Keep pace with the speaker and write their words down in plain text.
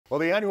Well,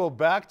 the annual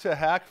Back to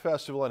Hack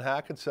Festival in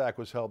Hackensack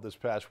was held this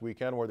past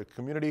weekend, where the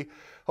community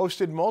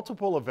hosted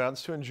multiple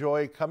events to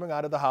enjoy coming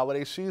out of the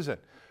holiday season.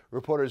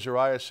 Reporter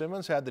Zariah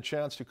Simmons had the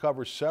chance to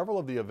cover several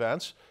of the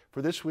events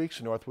for this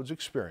week's Northwoods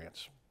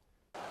Experience.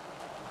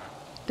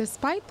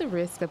 Despite the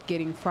risk of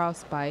getting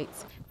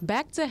frostbites,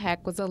 Back to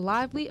Hack was a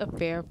lively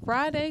affair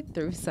Friday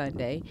through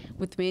Sunday,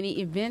 with many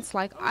events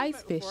like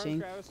ice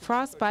fishing,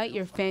 Frostbite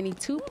Your Fanny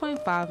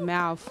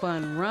 2.5-mile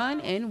fun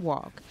run and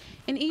walk,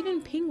 and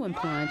even penguin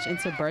plunge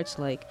into Birch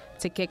Lake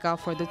to kick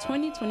off for the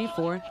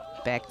 2024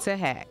 Back to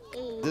Hack.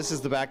 This is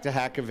the Back to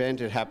Hack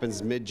event. It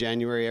happens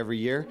mid-January every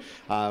year.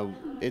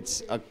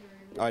 It's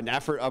an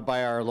effort up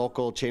by our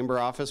local chamber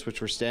office,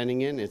 which we're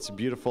standing in. It's a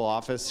beautiful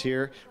office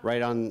here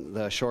right on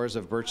the shores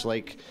of Birch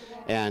Lake,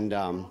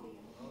 and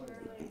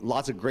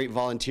lots of great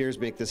volunteers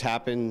make this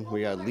happen.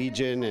 We got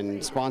Legion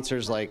and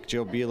sponsors like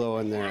Joe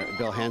Bilo and their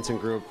Bill Hansen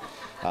group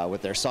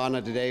with their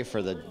sauna today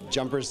for the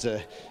jumpers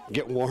to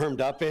get warmed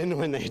up in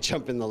when they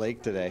jump in the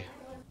lake today.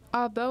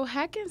 Although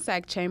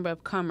Hackensack Chamber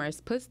of Commerce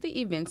puts the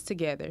events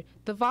together,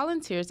 the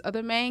volunteers are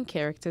the main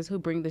characters who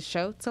bring the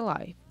show to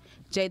life.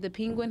 Jay the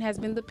Penguin has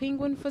been the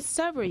Penguin for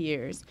several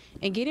years,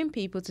 and getting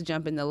people to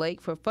jump in the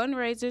lake for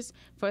fundraisers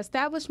for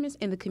establishments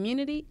in the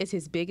community is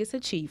his biggest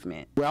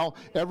achievement. Well,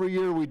 every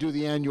year we do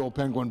the annual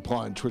Penguin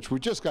Plunge, which we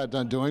just got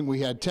done doing. We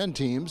had 10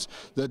 teams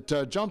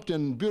that jumped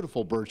in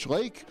beautiful Birch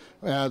Lake.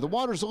 The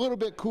water's a little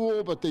bit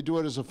cool, but they do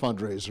it as a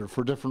fundraiser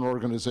for different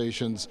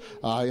organizations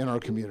in our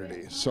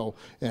community. So,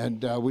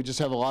 and we just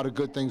have a lot of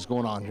good things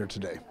going on here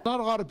today. Not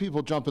a lot of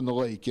people jump in the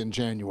lake in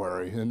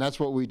January, and that's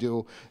what we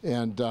do.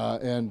 And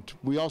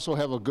we also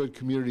have a good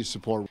community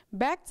support.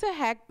 Back to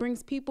Hack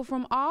brings people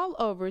from all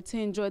over to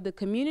enjoy the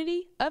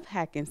community of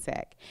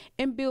Hackensack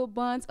and build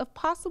bonds of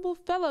possible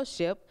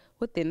fellowship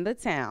within the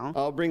town.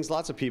 It brings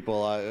lots of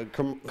people,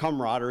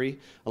 camaraderie.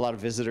 A lot of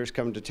visitors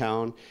come to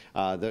town.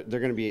 They're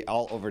going to be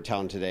all over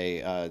town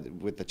today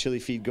with the chili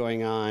feed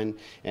going on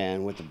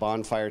and with the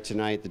bonfire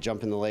tonight, the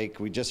jump in the lake.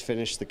 We just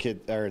finished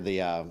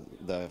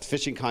the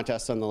fishing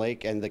contest on the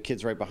lake, and the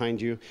kids right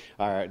behind you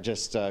are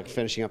just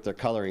finishing up their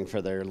coloring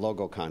for their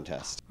logo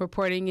contest.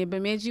 Reporting in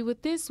Bemidji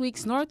with this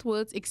week's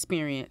Northwoods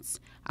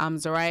Experience, I'm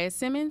Zariah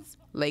Simmons,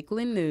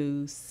 Lakeland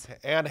News.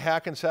 And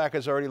Hackensack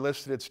has already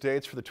listed its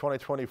dates for the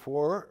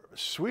 2024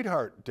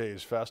 Sweetheart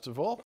Days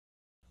Festival.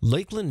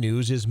 Lakeland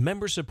News is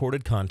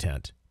member-supported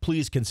content.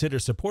 Please consider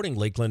supporting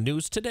Lakeland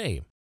News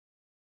today.